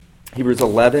Hebrews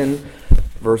 11,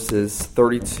 verses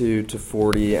 32 to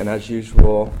 40. And as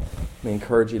usual, I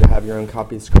encourage you to have your own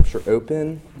copy of Scripture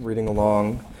open, reading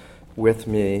along with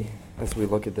me as we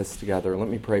look at this together. Let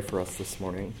me pray for us this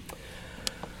morning.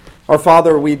 Our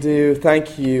Father, we do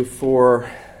thank you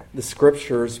for the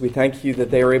Scriptures. We thank you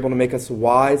that they are able to make us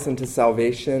wise unto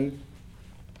salvation.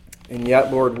 And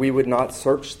yet, Lord, we would not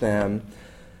search them,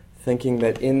 thinking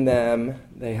that in them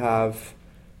they have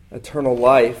eternal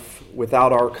life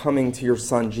without our coming to your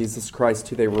Son, Jesus Christ,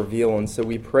 who they reveal. And so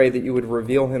we pray that you would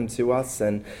reveal him to us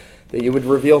and that you would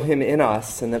reveal him in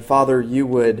us, and that, Father, you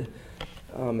would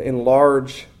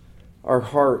enlarge our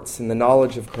hearts in the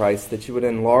knowledge of Christ, that you would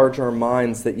enlarge our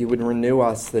minds, that you would renew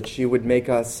us, that you would make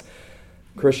us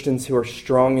Christians who are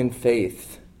strong in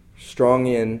faith, strong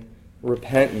in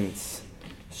repentance,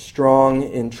 strong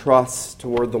in trust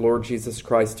toward the Lord Jesus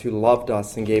Christ, who loved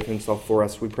us and gave himself for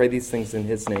us. We pray these things in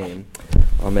his name.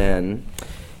 Amen.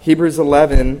 Hebrews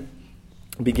 11,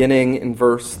 beginning in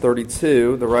verse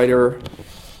 32, the writer,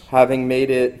 having made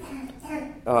it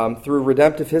through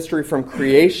redemptive history from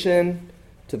creation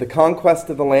to the conquest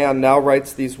of the land, now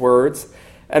writes these words,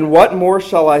 "And what more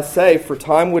shall I say? For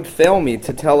time would fail me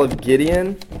to tell of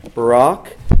Gideon,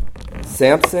 Barak,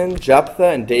 Samson, Jephthah,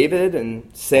 and David, and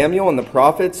Samuel, and the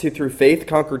prophets, who through faith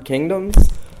conquered kingdoms,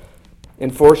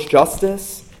 enforced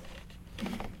justice,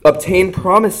 obtained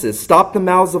promises, stopped the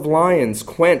mouths of lions,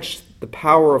 quenched the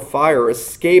power of fire,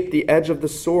 escaped the edge of the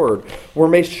sword, were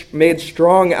made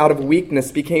strong out of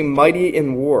weakness, became mighty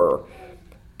in war,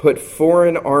 put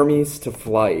foreign armies to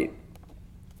flight.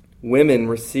 Women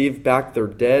received back their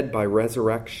dead by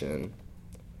resurrection.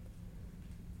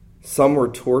 Some were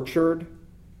tortured,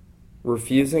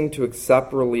 refusing to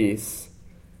accept release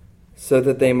so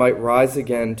that they might rise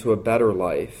again to a better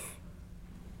life.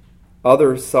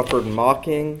 Others suffered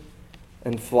mocking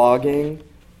and flogging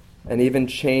and even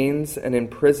chains and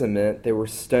imprisonment. They were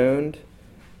stoned,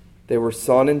 they were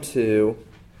sawn in two,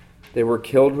 they were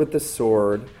killed with the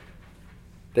sword.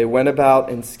 They went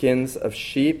about in skins of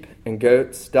sheep and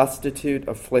goats, destitute,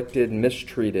 afflicted,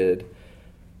 mistreated,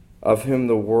 of whom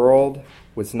the world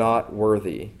was not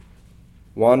worthy,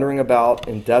 wandering about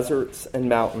in deserts and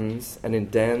mountains and in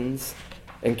dens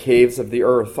and caves of the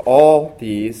earth. All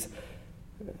these,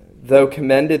 though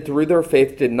commended through their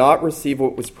faith, did not receive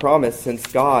what was promised, since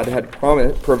God had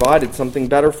provided something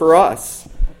better for us,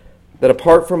 that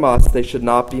apart from us they should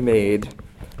not be made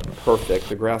perfect.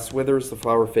 The grass withers, the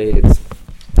flower fades,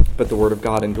 but the word of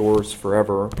God endures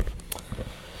forever."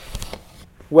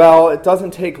 Well, it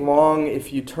doesn't take long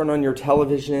if you turn on your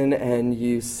television and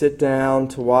you sit down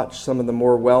to watch some of the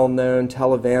more well-known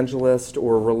televangelist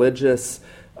or religious,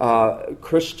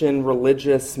 Christian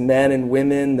religious men and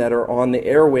women that are on the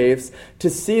airwaves, to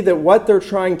see that what they're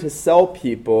trying to sell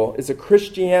people is a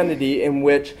Christianity in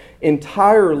which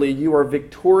entirely you are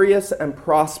victorious and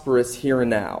prosperous here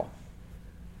and now.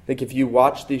 I think if you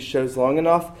watch these shows long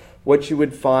enough, what you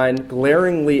would find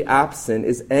glaringly absent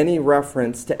is any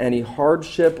reference to any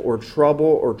hardship or trouble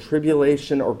or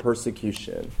tribulation or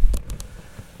persecution.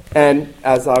 And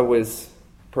as I was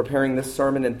preparing this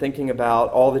sermon and thinking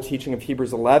about all the teaching of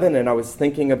Hebrews 11, and I was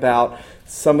thinking about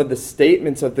some of the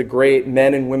statements of the great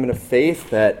men and women of faith,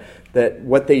 that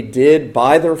what they did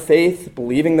by their faith,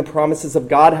 believing the promises of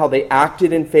God, how they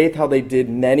acted in faith, how they did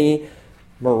many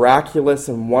miraculous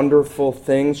and wonderful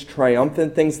things,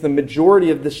 triumphant things. The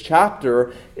majority of this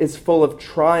chapter is full of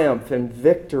triumph and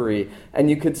victory, and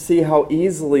you could see how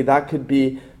easily that could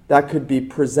be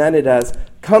presented as,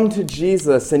 come to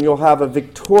Jesus and you'll have a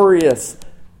victorious,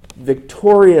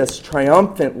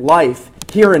 triumphant life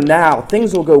here and now.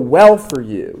 Things will go well for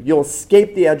you. You'll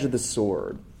escape the edge of the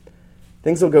sword.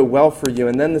 Things will go well for you.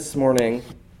 And then this morning,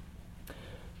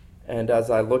 and as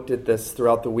I looked at this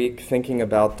throughout the week, thinking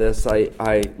about this,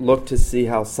 I looked to see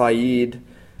how Saeed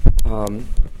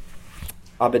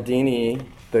Abedini,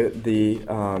 the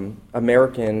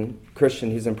American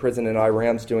Christian who's in prison in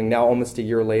Iran's doing now almost a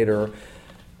year later.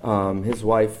 His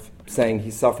wife saying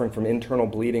he's suffering from internal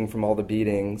bleeding from all the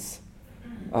beatings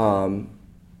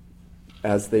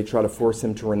as they try to force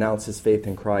him to renounce his faith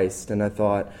in Christ. And I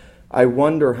thought, I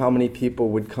wonder how many people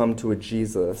would come to a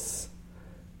Jesus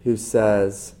who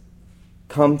says,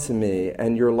 come to me,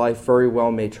 and your life very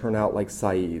well may turn out like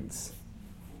Saeed's.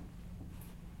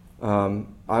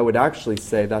 I would actually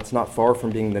say that's not far from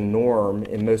being the norm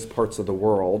in most parts of the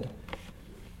world,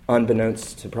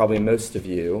 unbeknownst to probably most of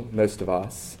you, most of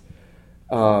us.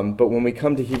 But when we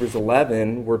come to Hebrews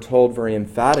 11, we're told very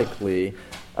emphatically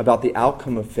about the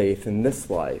outcome of faith in this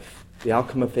life. The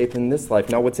outcome of faith in this life.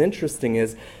 Now, what's interesting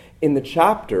is, in the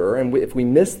chapter, and if we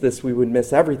miss this, we would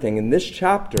miss everything. In this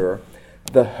chapter,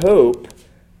 the hope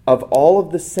of all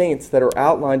of the saints that are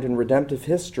outlined in redemptive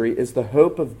history is the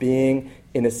hope of being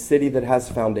in a city that has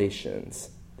foundations.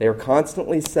 They are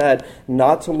constantly said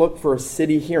not to look for a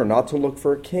city here, not to look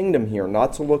for a kingdom here,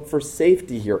 not to look for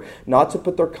safety here, not to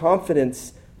put their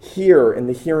confidence here in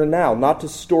the here and now, not to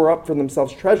store up for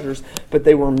themselves treasures, but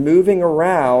they were moving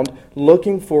around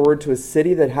looking forward to a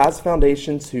city that has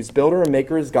foundations, whose builder and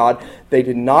maker is God. They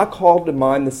did not call to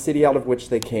mind the city out of which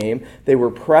they came. They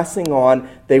were pressing on.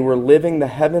 They were living the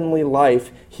heavenly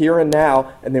life here and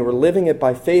now, and they were living it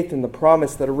by faith in the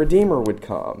promise that a Redeemer would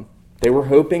come. They were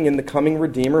hoping in the coming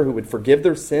Redeemer who would forgive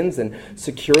their sins and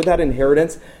secure that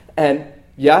inheritance. And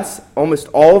yes, almost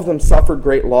all of them suffered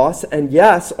great loss. And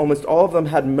yes, almost all of them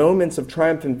had moments of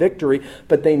triumph and victory,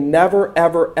 but they never,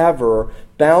 ever, ever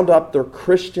bound up their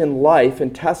Christian life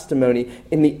and testimony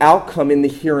in the outcome in the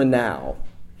here and now.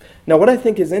 Now, what I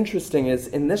think is interesting is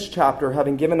in this chapter,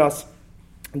 having given us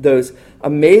those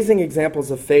amazing examples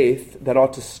of faith that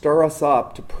ought to stir us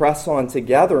up to press on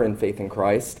together in faith in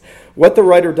Christ, what the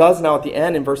writer does now at the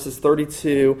end in verses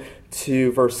 32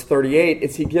 to verse 38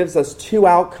 is he gives us two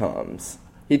outcomes.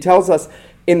 He tells us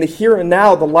in the here and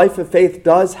now, the life of faith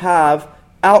does have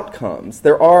outcomes.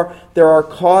 There are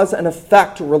cause and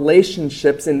effect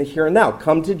relationships in the here and now.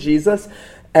 Come to Jesus,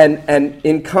 and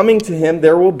in coming to him,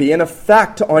 there will be an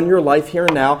effect on your life here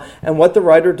and now. And what the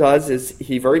writer does is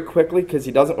he very quickly, because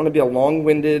he doesn't want to be a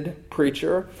long-winded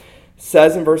preacher,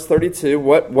 says in verse 32,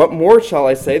 What more shall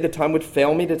I say? The time would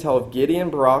fail me to tell of Gideon,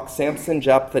 Barak, Samson,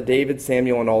 Jephthah, David,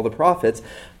 Samuel, and all the prophets.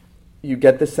 You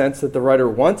get the sense that the writer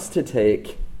wants to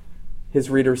take his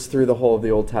readers through the whole of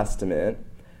the Old Testament,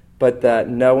 but that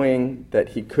knowing that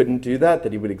he couldn't do that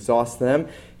he would exhaust them,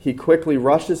 he quickly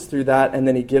rushes through that, and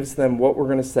then he gives them what we're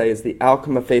going to say is the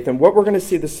outcome of faith. And what we're going to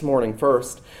see this morning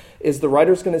first is the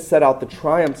writer's going to set out the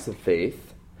triumphs of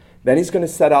faith, then he's going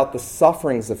to set out the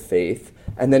sufferings of faith,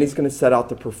 and then he's going to set out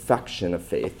the perfection of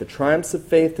faith. The triumphs of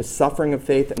faith, the suffering of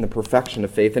faith, and the perfection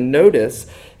of faith. And notice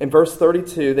in verse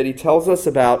 32 that he tells us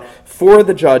about four of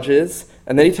the judges,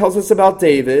 and then he tells us about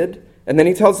David, and then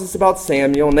he tells us about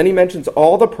Samuel, and then he mentions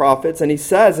all the prophets, and he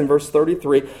says in verse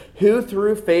 33, who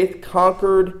through faith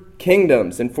conquered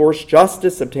kingdoms, enforced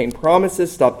justice, obtained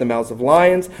promises, stopped the mouths of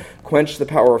lions, quenched the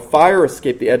power of fire,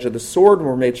 escaped the edge of the sword, and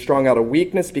were made strong out of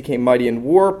weakness, became mighty in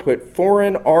war, put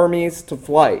foreign armies to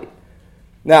flight.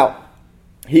 Now,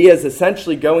 he is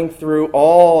essentially going through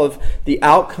all of the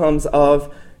outcomes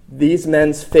of these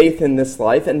men's faith in this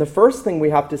life. And the first thing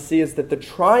we have to see is that the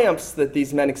triumphs that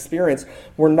these men experienced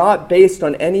were not based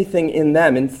on anything in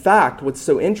them. In fact, what's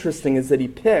so interesting is that he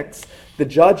picks the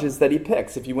judges that he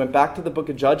picks. If you went back to the book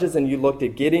of Judges and you looked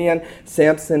at Gideon,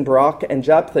 Samson, Barak, and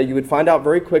Jephthah, you would find out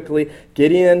very quickly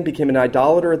Gideon became an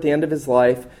idolater at the end of his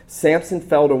life. Samson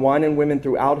fell to wine and women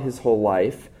throughout his whole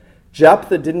life.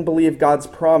 Jephthah didn't believe God's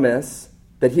promise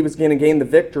that he was going to gain the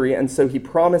victory, and so he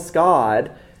promised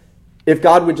God if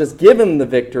God would just give him the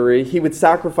victory, he would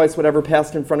sacrifice whatever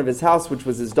passed in front of his house, which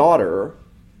was his daughter.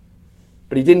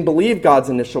 But he didn't believe God's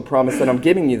initial promise that I'm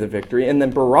giving you the victory. And then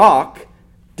Barak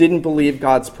didn't believe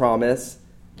God's promise,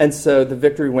 and so the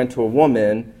victory went to a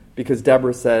woman because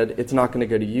Deborah said, it's not going to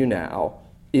go to you now,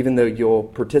 even though you'll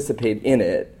participate in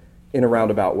it in a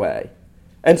roundabout way.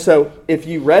 And so if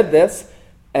you read this,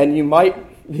 and you might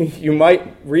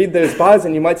read those bodies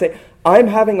and you might say, I'm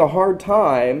having a hard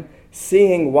time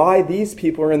seeing why these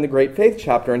people are in the Great Faith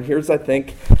chapter. And here's, I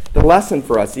think, the lesson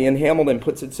for us. Ian Hamilton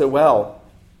puts it so well.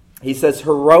 He says,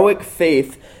 heroic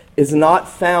faith is not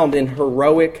found in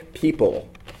heroic people.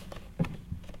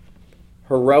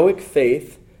 Heroic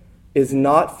faith is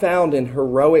not found in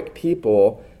heroic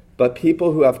people, but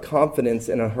people who have confidence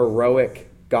in a heroic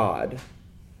God.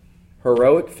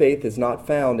 Heroic faith is not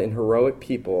found in heroic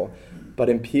people, but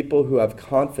in people who have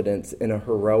confidence in a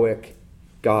heroic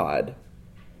God.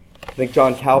 I think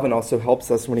John Calvin also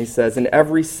helps us when he says, in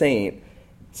every saint,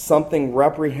 something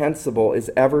reprehensible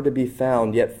is ever to be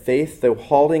found, yet faith, though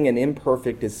halting and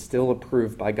imperfect, is still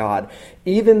approved by God.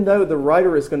 Even though the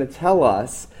writer is going to tell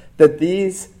us that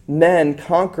these men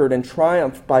conquered and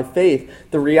triumphed by faith,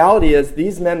 the reality is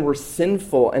these men were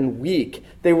sinful and weak.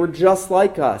 They were just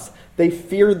like us. They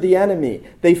feared the enemy.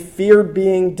 They feared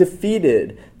being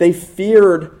defeated. They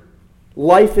feared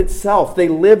life itself. They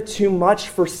lived too much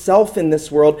for self in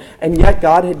this world, and yet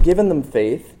God had given them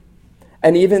faith.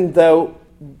 And even though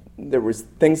there was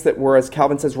things that were, as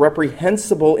Calvin says,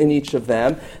 reprehensible in each of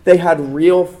them, they had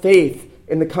real faith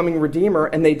in the coming Redeemer,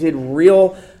 and they did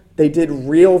real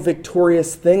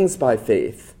victorious things by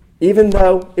faith, even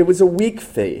though it was a weak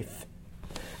faith.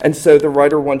 And so the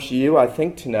writer wants you, I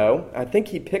think, to know, I think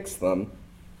he picks them.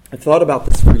 I've thought about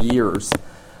this for years.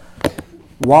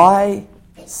 Why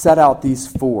set out these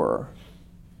four.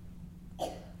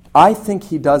 I think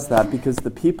he does that because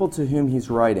the people to whom he's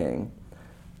writing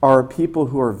are people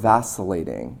who are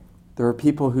vacillating. There are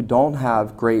people who don't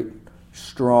have great,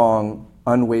 strong,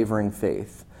 unwavering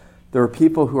faith. There are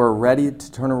people who are ready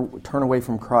to turn away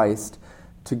from Christ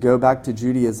to go back to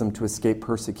Judaism to escape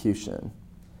persecution.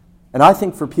 And I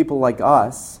think for people like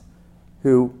us,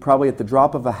 who probably at the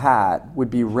drop of a hat would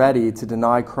be ready to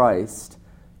deny Christ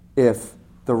if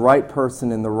the right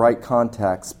person in the right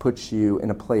context puts you in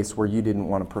a place where you didn't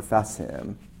want to profess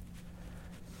him.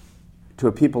 To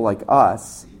a people like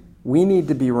us, we need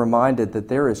to be reminded that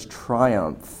there is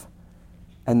triumph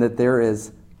and that there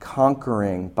is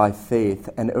conquering by faith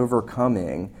and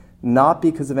overcoming, not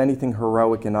because of anything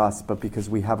heroic in us, but because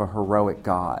we have a heroic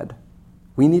God.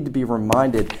 We need to be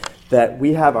reminded that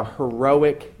we have a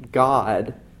heroic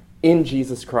God in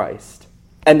Jesus Christ,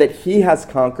 and that he has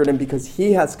conquered, and because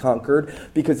he has conquered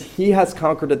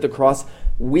at the cross,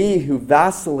 we who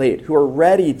vacillate, who are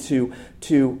ready to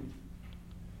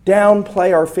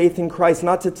downplay our faith in Christ,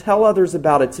 not to tell others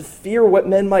about it, to fear what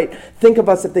men might think of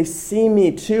us if they see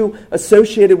me too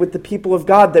associated with the people of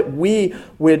God, that we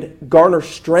would garner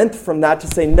strength from that to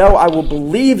say, no, I will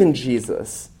believe in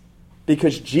Jesus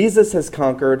because Jesus has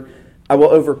conquered. I will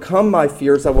overcome my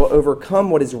fears. I will overcome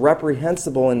what is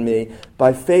reprehensible in me.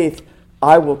 By faith,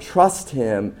 I will trust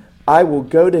him. I will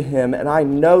go to him, and I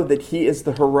know that he is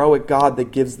the heroic God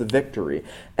that gives the victory.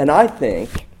 And I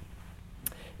think,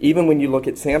 even when you look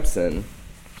at Samson,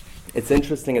 it's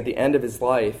interesting, at the end of his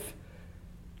life,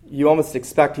 you almost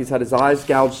expect he's had his eyes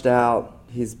gouged out.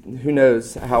 Who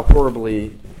knows how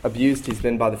horribly abused he's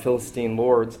been by the Philistine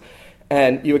lords.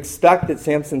 And you expect that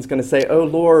Samson's going to say, oh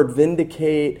Lord,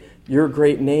 vindicate your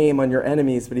great name on your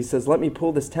enemies. But he says, let me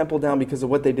pull this temple down because of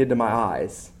what they did to my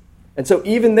eyes. And so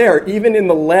even there, even in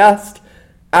the last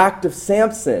act of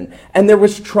Samson, and there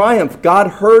was triumph. God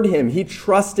heard him. He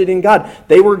trusted in God.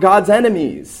 They were God's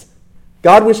enemies.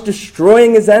 God was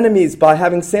destroying his enemies by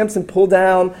having Samson pull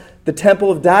down the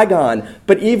temple of Dagon.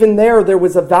 But even there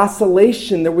was a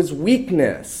vacillation. There was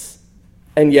weakness.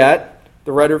 And yet,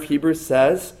 the writer of Hebrews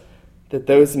says that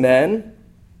those men,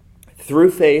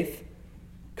 through faith,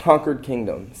 conquered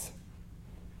kingdoms.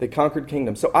 They conquered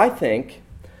kingdoms. So I think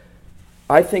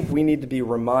we need to be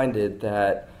reminded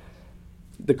that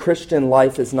the Christian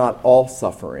life is not all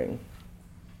suffering.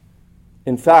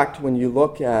 In fact, when you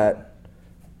look at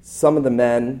some of the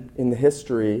men in the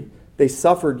history, they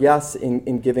suffered, yes,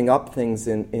 in giving up things,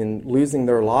 in losing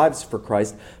their lives for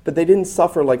Christ, but they didn't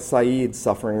suffer like Saeed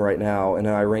suffering right now in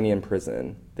an Iranian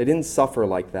prison. They didn't suffer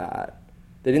like that.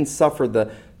 They didn't suffer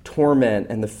the torment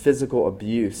and the physical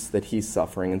abuse that he's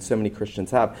suffering, and so many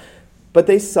Christians have. But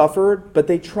they suffered, but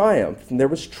they triumphed, and there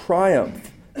was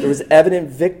triumph. There was evident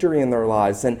victory in their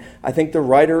lives. And I think the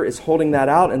writer is holding that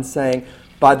out and saying,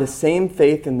 by the same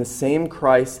faith in the same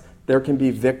Christ, there can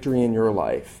be victory in your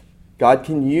life. God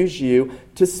can use you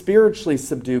to spiritually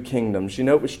subdue kingdoms. You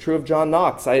know, it was true of John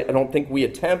Knox. I don't think we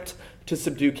attempt to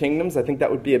subdue kingdoms. I think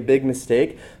that would be a big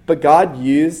mistake. But God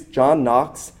used John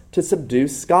Knox to subdue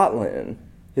Scotland.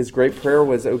 His great prayer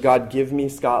was, oh God, give me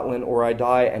Scotland or I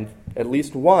die. And at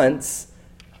least once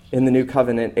in the New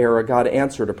Covenant era, God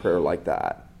answered a prayer like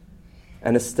that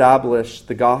and established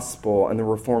the gospel and the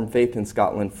Reformed faith in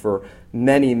Scotland for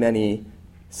many, many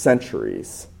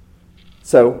centuries.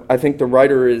 So I think the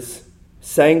writer is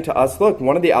saying to us, look,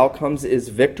 one of the outcomes is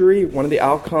victory. One of the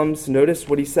outcomes, notice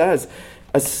what he says,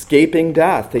 escaping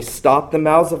death. They stopped the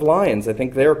mouths of lions. I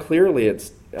think there clearly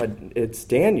it's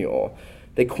Daniel.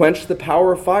 They quenched the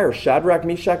power of fire. Shadrach,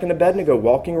 Meshach, and Abednego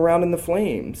walking around in the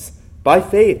flames. By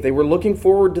faith, they were looking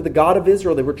forward to the God of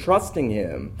Israel. They were trusting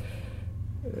him.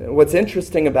 What's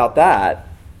interesting about that,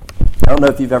 I don't know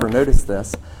if you've ever noticed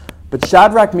this, but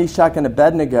Shadrach, Meshach, and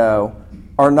Abednego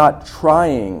are not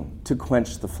trying to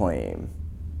quench the flame.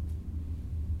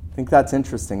 I think that's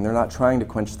interesting. They're not trying to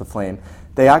quench the flame.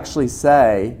 They actually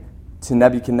say to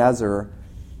Nebuchadnezzar,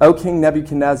 O King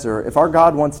Nebuchadnezzar, if our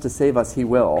God wants to save us, he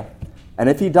will. And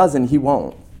if he doesn't, he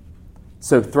won't.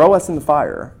 So throw us in the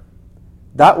fire.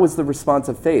 That was the response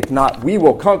of faith, not we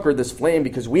will conquer this flame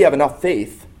because we have enough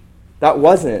faith. That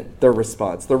wasn't their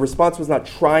response. Their response was not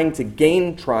trying to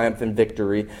gain triumph and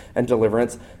victory and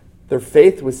deliverance. Their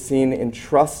faith was seen in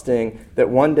trusting that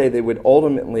one day they would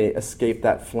ultimately escape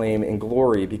that flame in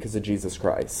glory because of Jesus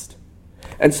Christ.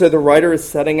 And so the writer is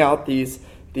setting out these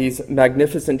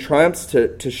magnificent triumphs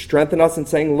to strengthen us and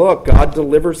saying, look, God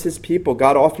delivers his people.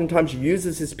 God oftentimes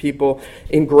uses his people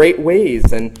in great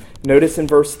ways. And notice in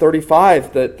verse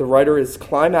 35 that the writer is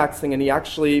climaxing, and he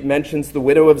actually mentions the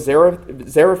widow of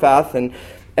Zarephath, and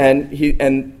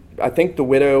I think the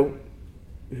widow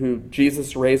who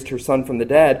Jesus raised her son from the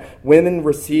dead, women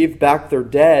received back their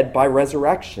dead by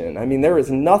resurrection. I mean, there is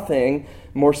nothing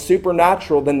more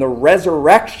supernatural than the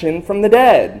resurrection from the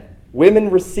dead. Women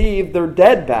received their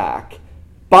dead back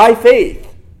by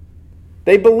faith.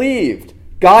 They believed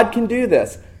God can do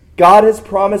this. God has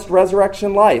promised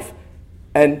resurrection life.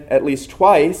 And at least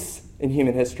twice in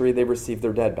human history, they received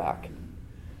their dead back.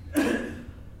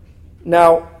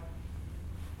 Now,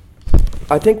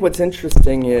 I think what's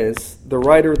interesting is the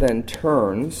writer then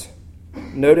turns.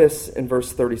 Notice in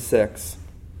verse 36,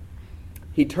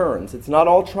 he turns. It's not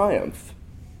all triumph.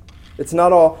 It's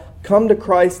not all, come to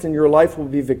Christ and your life will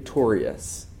be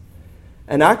victorious.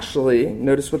 And actually,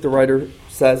 notice what the writer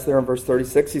says there in verse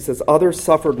 36. He says, others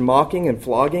suffered mocking and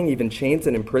flogging, even chains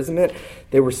and imprisonment.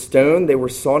 They were stoned, they were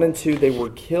sawn in two, they were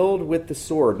killed with the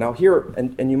sword. Now here,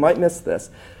 and you might miss this,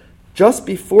 just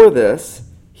before this,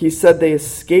 he said they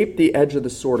escaped the edge of the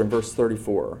sword in verse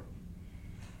 34.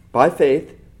 By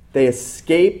faith, they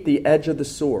escaped the edge of the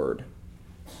sword.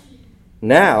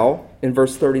 Now, in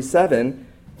verse 37,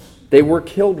 they were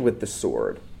killed with the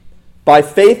sword. By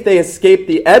faith, they escaped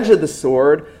the edge of the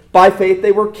sword. By faith,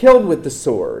 they were killed with the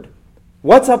sword.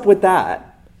 What's up with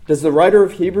that? Does the writer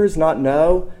of Hebrews not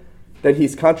know that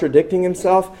he's contradicting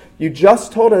himself? You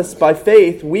just told us by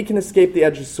faith we can escape the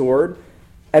edge of the sword.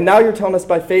 And now you're telling us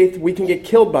by faith we can get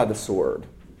killed by the sword.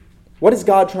 What is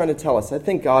God trying to tell us? I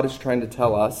think God is trying to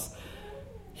tell us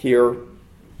here,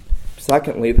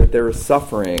 secondly, that there is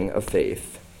suffering of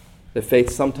faith. That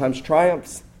faith sometimes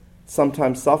triumphs,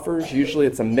 sometimes suffers. Usually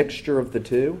it's a mixture of the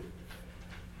two.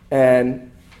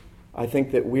 And I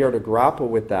think that we are to grapple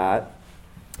with that.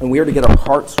 And we are to get our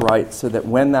hearts right so that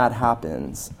when that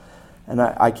happens, and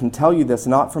I can tell you this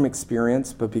not from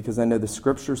experience, but because I know the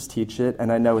Scriptures teach it, and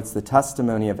I know it's the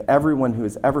testimony of everyone who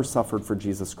has ever suffered for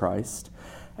Jesus Christ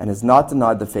and has not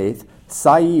denied the faith.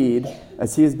 Saeed,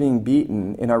 as he is being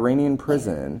beaten in Iranian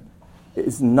prison,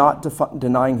 is not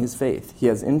denying his faith. He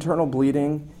has internal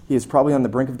bleeding. He is probably on the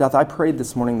brink of death. I prayed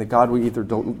this morning that God would either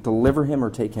deliver him or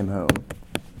take him home.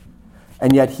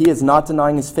 And yet he is not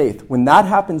denying his faith. When that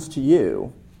happens to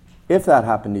you, if that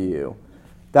happened to you,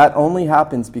 that only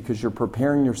happens because you're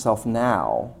preparing yourself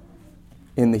now,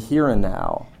 in the here and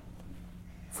now,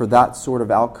 for that sort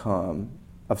of outcome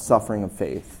of suffering of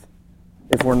faith.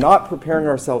 If we're not preparing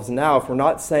ourselves now, if we're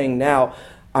not saying now,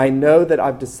 I know that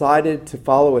I've decided to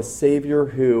follow a Savior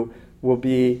who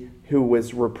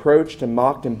was reproached and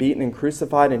mocked and beaten and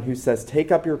crucified, and who says,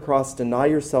 take up your cross, deny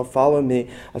yourself, follow me.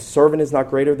 A servant is not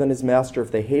greater than his master.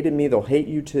 If they hated me, they'll hate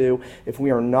you too. If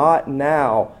we are not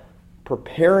now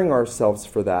preparing ourselves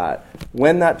for that,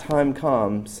 when that time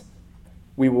comes,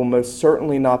 we will most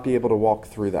certainly not be able to walk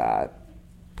through that.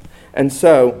 And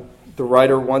so, the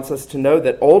writer wants us to know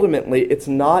that ultimately it's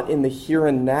not in the here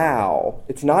and now.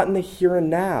 It's not in the here and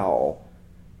now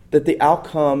that the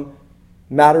outcome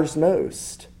matters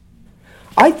most.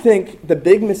 I think the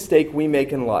big mistake we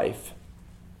make in life,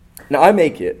 now I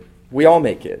make it, we all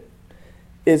make it,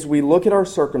 is we look at our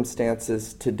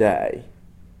circumstances today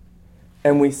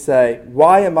and we say,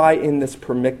 why am I in this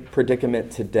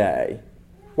predicament today?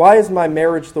 Why is my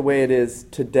marriage the way it is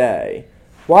today?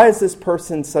 Why is this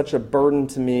person such a burden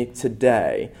to me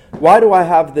today? Why do I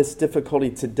have this difficulty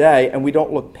today? And we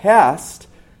don't look past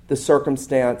the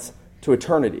circumstance to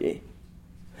eternity.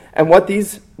 And what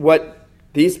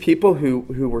these people who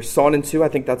were sawn in two, I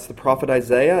think that's the prophet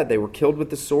Isaiah, they were killed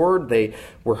with the sword, they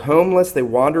were homeless, they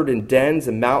wandered in dens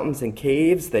and mountains and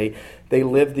caves, they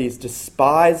lived these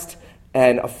despised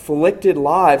and afflicted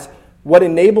lives. What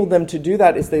enabled them to do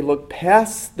that is they looked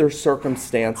past their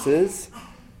circumstances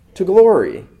to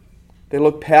glory. They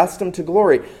look past them to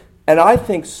glory. And I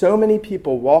think so many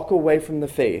people walk away from the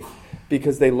faith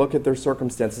because they look at their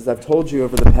circumstances. I've told you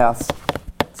over the past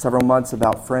several months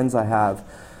about friends I have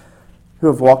who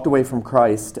have walked away from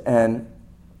Christ, and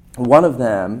one of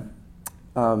them,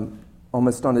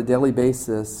 almost on a daily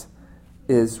basis,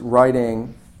 is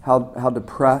writing how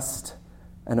depressed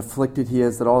and afflicted he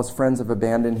is that all his friends have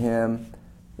abandoned him.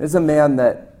 There's a man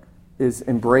that is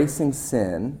embracing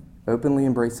sin, openly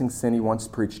embracing sin he once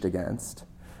preached against,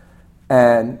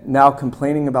 and now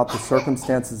complaining about the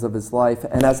circumstances of his life.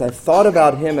 And as I thought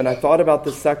about him and I thought about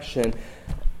this section,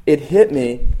 it hit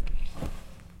me,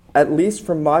 at least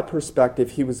from my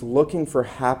perspective, he was looking for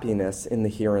happiness in the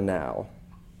here and now.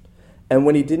 And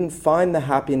when he didn't find the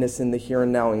happiness in the here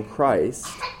and now in Christ,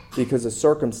 because of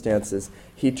circumstances,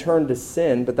 he turned to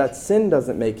sin, but that sin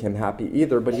doesn't make him happy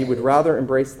either, but he would rather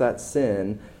embrace that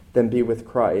sin than be with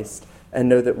Christ and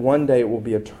know that one day it will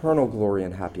be eternal glory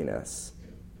and happiness.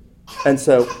 And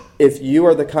so if you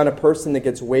are the kind of person that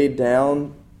gets weighed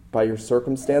down by your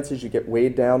circumstances, you get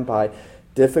weighed down by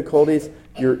difficulties,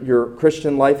 your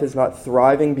Christian life is not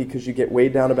thriving because you get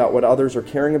weighed down about what others are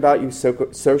caring about you,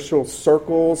 social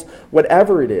circles,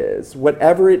 whatever it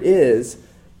is,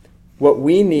 what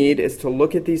we need is to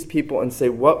look at these people and say,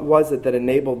 what was it that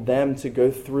enabled them to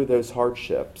go through those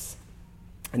hardships?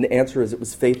 And the answer is it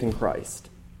was faith in Christ.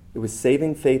 It was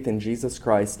saving faith in Jesus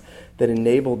Christ that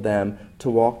enabled them to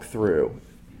walk through.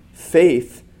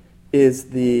 Faith is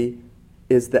the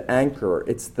anchor.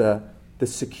 It's the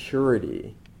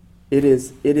security. It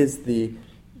is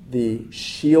the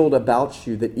shield about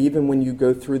you that even when you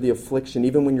go through the affliction,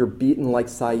 even when you're beaten like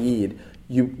Saeed,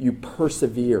 you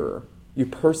persevere. You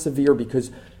persevere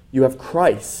because you have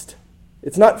Christ.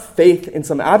 It's not faith in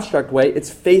some abstract way. It's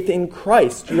faith in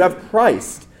Christ. You have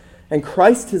Christ. And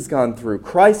Christ has gone through.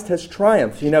 Christ has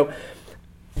triumphed.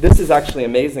 This is actually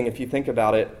amazing if you think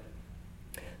about it.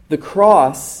 The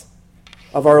cross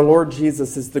of our Lord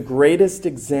Jesus is the greatest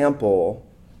example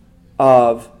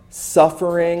of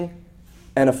suffering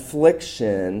and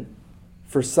affliction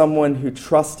for someone who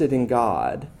trusted in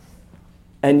God.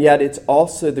 And yet it's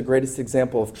also the greatest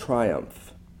example of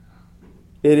triumph.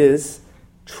 It is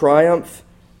triumph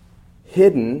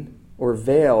hidden or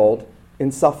veiled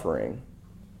in suffering.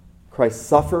 Christ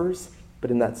suffers,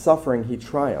 but in that suffering he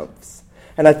triumphs.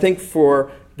 And I think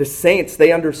for the saints,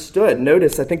 they understood.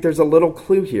 Notice, I think there's a little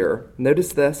clue here.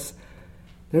 Notice this.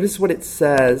 Notice what it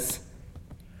says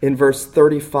in verse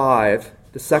 35,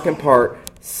 the second part.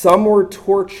 Some were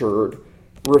tortured,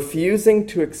 refusing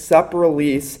to accept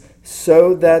release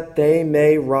so that they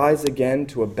may rise again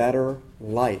to a better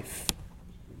life.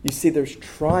 You see, there's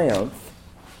triumph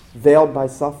veiled by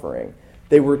suffering.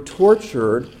 They were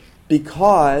tortured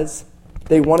because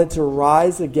they wanted to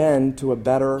rise again to a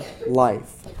better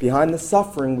life. Behind the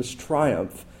suffering was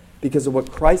triumph because of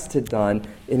what Christ had done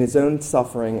in his own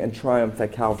suffering and triumph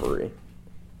at Calvary.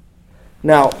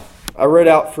 Now, I wrote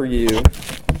out for you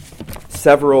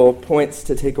several points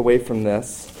to take away from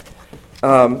this.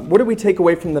 What do we take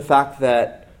away from the fact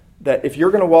that if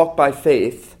you're going to walk by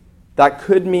faith, that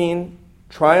could mean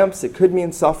triumphs, it could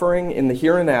mean suffering in the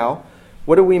here and now?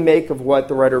 What do we make of what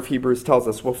the writer of Hebrews tells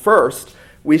us? Well, first,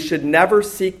 we should never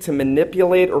seek to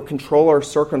manipulate or control our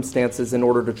circumstances in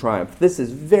order to triumph. This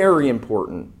is very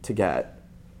important to get.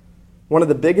 One of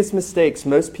the biggest mistakes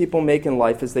most people make in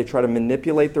life is they try to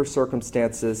manipulate their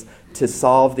circumstances to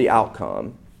solve the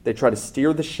outcome. They try to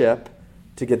steer the ship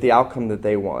to get the outcome that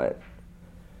they want.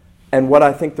 And what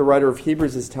I think the writer of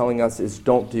Hebrews is telling us is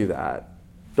don't do that.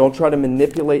 Don't try to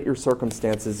manipulate your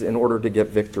circumstances in order to get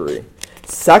victory.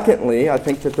 Secondly, I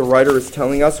think that the writer is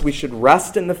telling us we should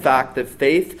rest in the fact that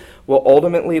faith will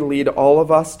ultimately lead all of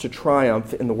us to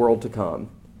triumph in the world to come.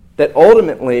 That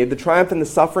ultimately, the triumph and the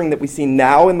suffering that we see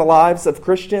now in the lives of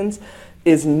Christians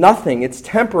is nothing. It's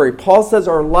temporary. Paul says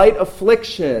our light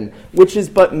affliction, which is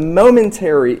but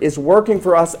momentary, is working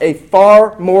for us a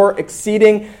far more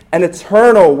exceeding and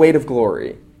eternal weight of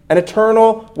glory. An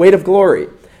eternal weight of glory.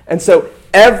 And so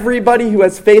everybody who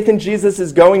has faith in Jesus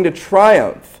is going to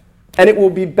triumph. And it will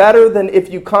be better than if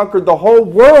you conquered the whole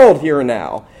world here and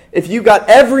now. If you got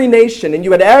every nation and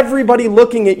you had everybody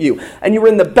looking at you and you were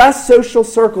in the best social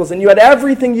circles and you had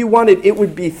everything you wanted, it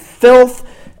would be filth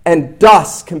and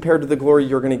dust compared to the glory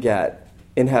you're going to get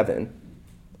in heaven.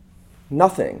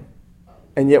 Nothing.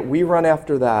 And yet we run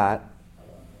after that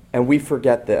and we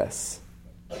forget this.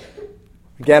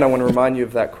 Again, I want to remind you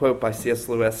of that quote by C.S.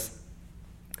 Lewis.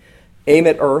 Aim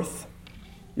at earth,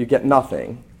 you get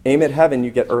nothing. Aim at heaven,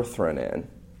 you get earth thrown in.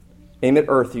 Aim at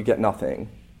earth, you get nothing.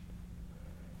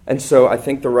 And so I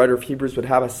think the writer of Hebrews would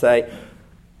have us say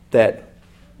that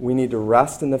we need to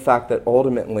rest in the fact that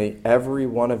ultimately every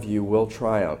one of you will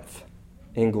triumph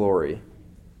in glory.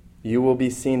 You will be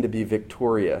seen to be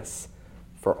victorious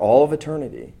for all of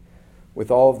eternity with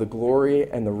all of the glory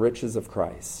and the riches of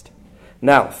Christ.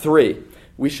 Now, 3,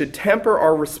 we should temper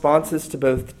our responses to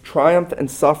both triumph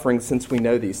and suffering since we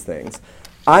know these things.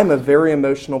 I'm a very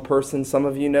emotional person. Some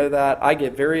of you know that. I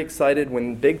get very excited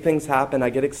when big things happen. I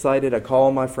get excited. I call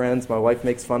all my friends. My wife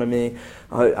makes fun of me.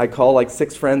 I call like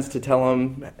 6 friends to tell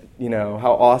them,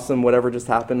 how awesome whatever just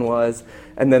happened was.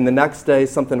 And then the next day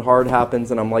something hard happens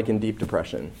and I'm like in deep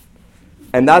depression.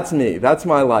 And that's me. That's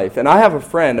my life. And I have a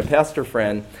friend, a pastor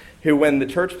friend, who when the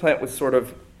church plant was sort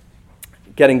of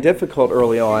getting difficult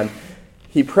early on,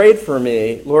 he prayed for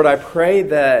me, Lord, I pray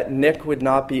that Nick would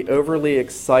not be overly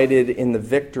excited in the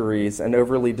victories and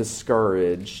overly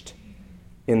discouraged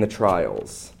in the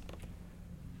trials.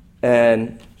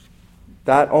 And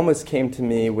that almost came to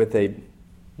me with a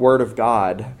word of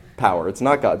God power. It's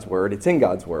not God's word, it's in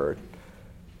God's word.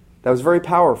 That was very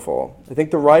powerful. I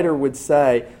think the writer would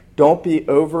say, don't be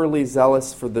overly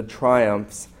zealous for the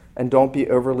triumphs and don't be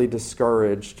overly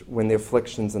discouraged when the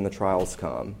afflictions and the trials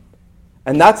come.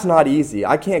 And that's not easy.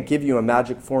 I can't give you a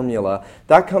magic formula.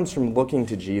 That comes from looking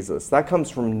to Jesus. That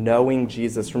comes from knowing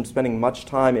Jesus, from spending much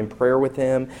time in prayer with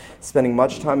him, spending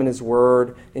much time in his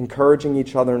word, encouraging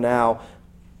each other now.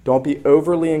 Don't be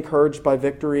overly encouraged by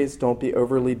victories. Don't be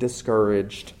overly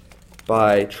discouraged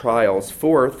by trials.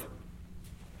 Fourth,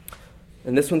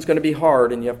 and this one's going to be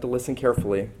hard and you have to listen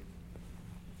carefully,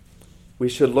 we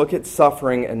should look at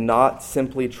suffering and not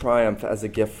simply triumph as a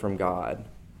gift from God.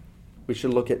 We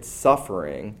should look at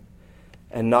suffering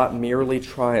and not merely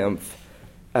triumph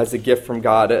as a gift from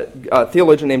God. A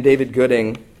theologian named David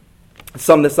Gooding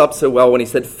summed this up so well when he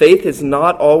said, "Faith is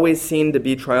not always seen to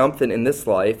be triumphant in this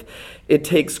life. It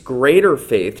takes greater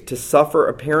faith to suffer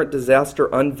apparent disaster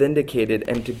unvindicated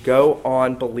and to go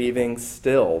on believing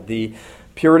still." The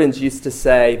Puritans used to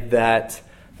say that,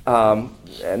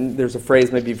 and there's a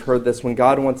phrase, maybe you've heard this, when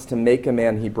God wants to make a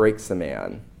man, he breaks a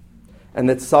man. And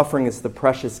that suffering is the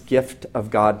precious gift of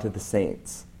God to the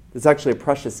saints. It's actually a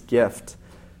precious gift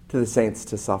to the saints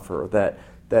to suffer.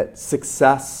 That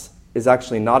success is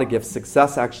actually not a gift.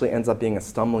 Success actually ends up being a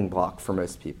stumbling block for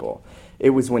most people. It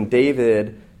was when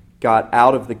David got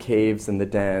out of the caves and the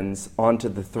dens onto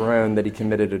the throne that he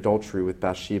committed adultery with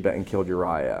Bathsheba and killed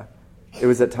Uriah. It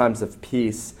was at times of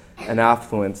peace and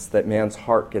affluence that man's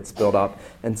heart gets built up,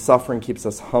 and suffering keeps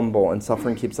us humble, and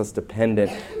suffering keeps us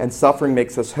dependent, and suffering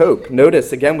makes us hope.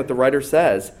 Notice again what the writer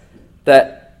says,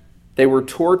 that they were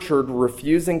tortured,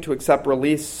 refusing to accept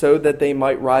release so that they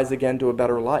might rise again to a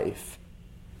better life.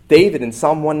 David in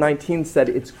Psalm 119 said,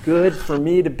 "It's good for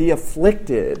me to be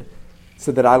afflicted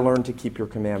so that I learn to keep your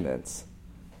commandments."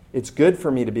 It's good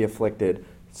for me to be afflicted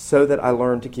so that I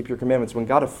learn to keep your commandments. When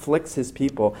God afflicts his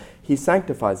people, he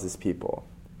sanctifies his people.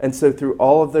 And so through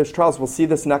all of those trials, we'll see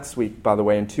this next week, by the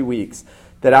way, in 2 weeks,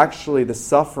 that actually the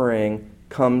suffering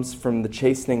comes from the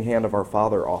chastening hand of our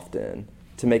Father often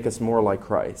to make us more like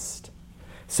Christ.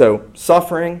 So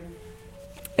suffering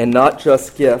and not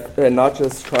just gift and not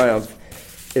just triumph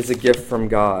is a gift from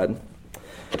God.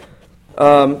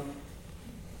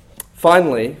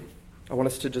 Finally, I want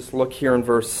us to just look here in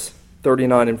verse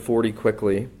 39 and 40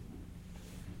 quickly.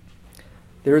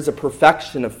 There is a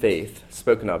perfection of faith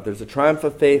spoken of. There's a triumph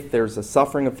of faith, there's a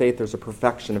suffering of faith, there's a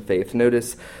perfection of faith.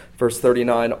 Notice verse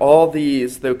 39, "All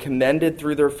these, though commended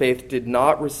through their faith, did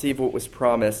not receive what was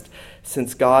promised,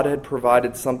 since God had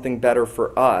provided something better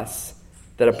for us,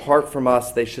 that apart from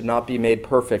us they should not be made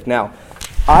perfect." Now,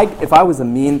 if I was a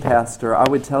mean pastor, I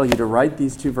would tell you to write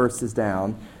these two verses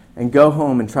down and go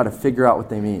home and try to figure out what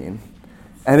they mean.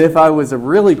 And if I was a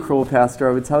really cruel pastor,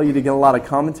 I would tell you to get a lot of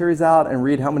commentaries out and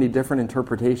read how many different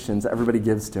interpretations everybody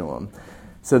gives to them.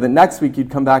 So that next week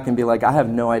you'd come back and be like, I have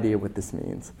no idea what this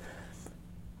means.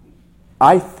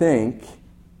 I think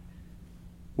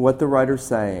what the writer's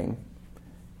saying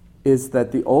is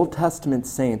that the Old Testament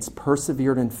saints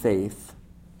persevered in faith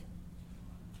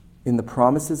in the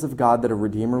promises of God that a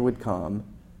Redeemer would come,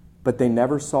 but they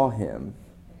never saw him.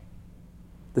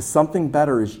 The something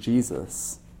better is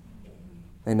Jesus.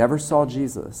 They never saw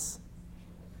Jesus.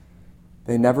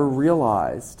 They never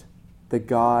realized that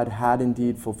God had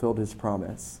indeed fulfilled his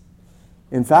promise.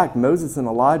 In fact, Moses and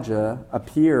Elijah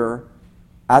appear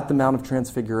at the Mount of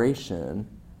Transfiguration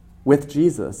with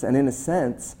Jesus, and in a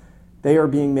sense, they are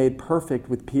being made perfect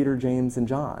with Peter, James, and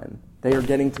John. They are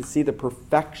getting to see the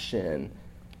perfection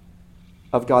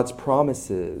of God's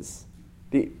promises,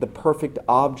 the perfect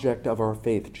object of our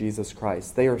faith, Jesus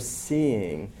Christ. They are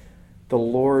seeing the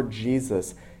Lord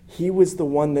Jesus. He was the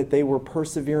one that they were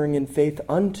persevering in faith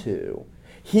unto.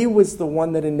 He was the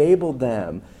one that enabled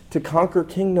them to conquer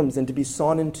kingdoms and to be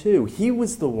sawn in two. He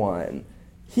was the one.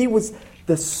 He was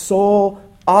the sole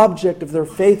object of their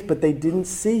faith, but they didn't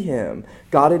see him.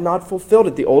 God had not fulfilled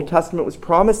it. The Old Testament was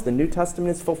promised. The New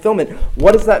Testament is fulfillment.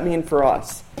 What does that mean for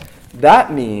us?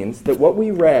 That means that what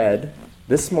we read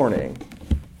this morning,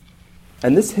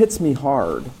 and this hits me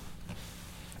hard,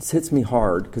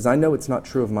 because I know it's not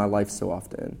true of my life so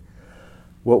often.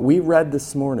 What we read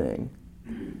this morning,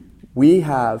 we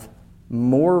have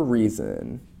more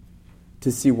reason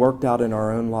to see worked out in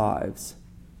our own lives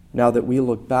now that we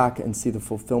look back and see the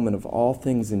fulfillment of all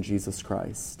things in Jesus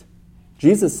Christ.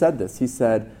 Jesus said this. He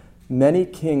said, "Many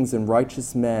kings and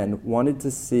righteous men wanted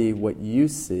to see what you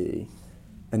see,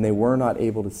 and they were not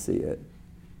able to see it.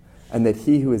 And that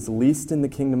he who is least in the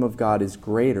kingdom of God is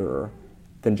greater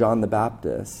than John the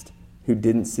Baptist, who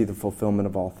didn't see the fulfillment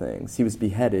of all things." He was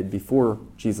beheaded before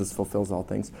Jesus fulfills all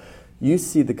things. You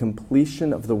see the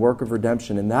completion of the work of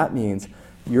redemption, and that means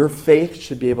your faith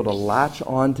should be able to latch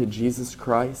on to Jesus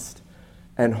Christ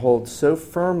and hold so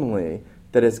firmly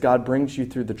that as God brings you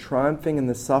through the triumphing and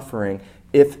the suffering,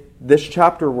 if this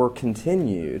chapter were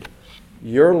continued,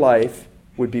 your life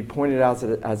would be pointed out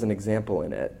as an example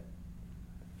in it.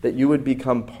 That you would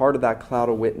become part of that cloud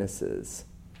of witnesses.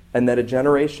 And that a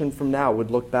generation from now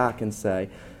would look back and say,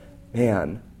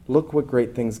 man, look what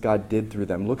great things God did through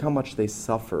them. Look how much they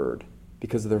suffered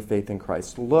because of their faith in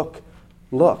Christ. Look.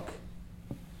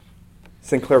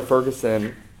 Sinclair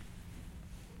Ferguson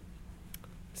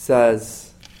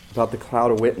says about the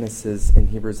cloud of witnesses in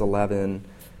Hebrews 11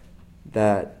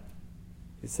 that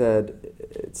he said,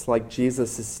 it's like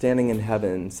Jesus is standing in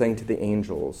heaven saying to the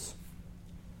angels,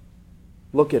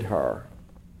 look at her.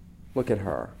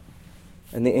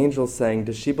 And the angel's saying,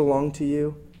 does she belong to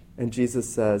you? And Jesus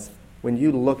says, when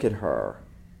you look at her,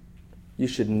 you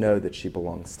should know that she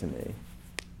belongs to me.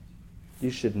 You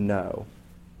should know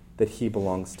that he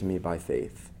belongs to me by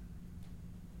faith.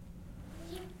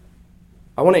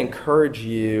 I want to encourage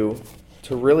you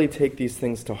to really take these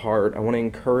things to heart. I want to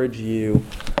encourage you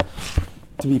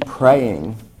to be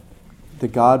praying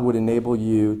that God would enable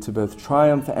you to both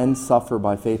triumph and suffer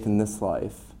by faith in this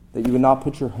life, that you would not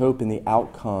put your hope in the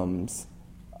outcomes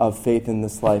of faith in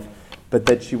this life, but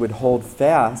that you would hold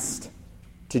fast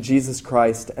to Jesus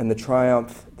Christ and the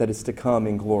triumph that is to come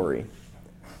in glory.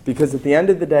 Because at the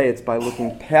end of the day, it's by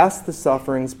looking past the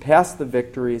sufferings, past the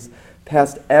victories,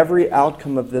 past every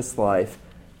outcome of this life,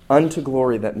 unto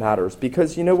glory that matters.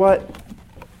 Because you know what?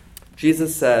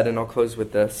 Jesus said, and I'll close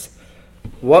with this,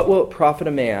 what will it profit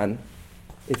a man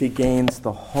if he gains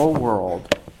the whole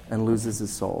world and loses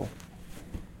his soul?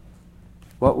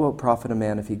 What will it profit a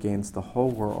man if he gains the whole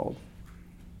world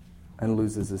and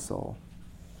loses his soul?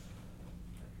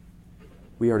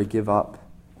 We are to give up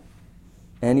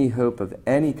any hope of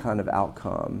any kind of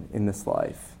outcome in this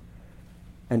life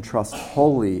and trust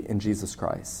wholly in Jesus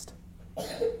Christ.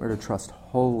 We're to trust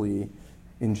wholly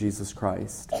in Jesus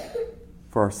Christ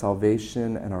for our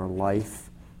salvation and our life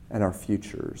and our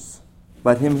futures.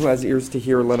 Let him who has ears to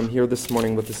hear, let him hear this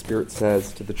morning what the Spirit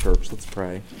says to the church. Let's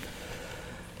pray.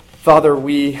 Father,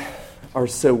 we are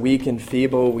so weak and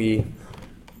feeble. We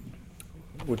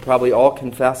would probably all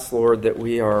confess, Lord, that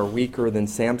we are weaker than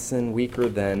Samson, weaker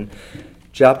than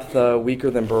Jephthah, weaker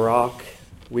than Barak,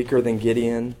 weaker than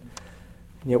Gideon.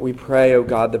 And yet we pray, O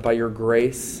God, that by your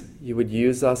grace you would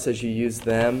use us as you use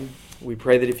them. We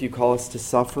pray that if you call us to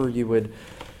suffer, you would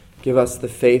give us the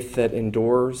faith that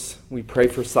endures. We pray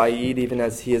for Saeed, even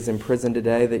as he is in prison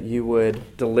today, that you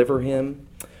would deliver him.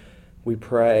 We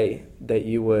pray that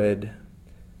you would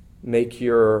make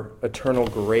your eternal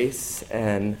grace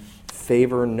and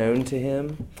favor known to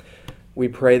him. We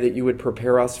pray that you would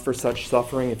prepare us for such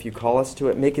suffering if you call us to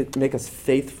it. Make us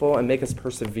faithful and make us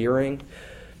persevering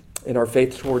in our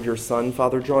faith toward your Son.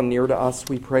 Father, draw near to us,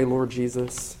 we pray, Lord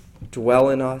Jesus. Dwell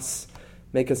in us.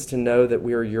 Make us to know that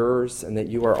we are yours and that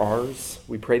you are ours.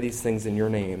 We pray these things in your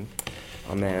name.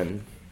 Amen.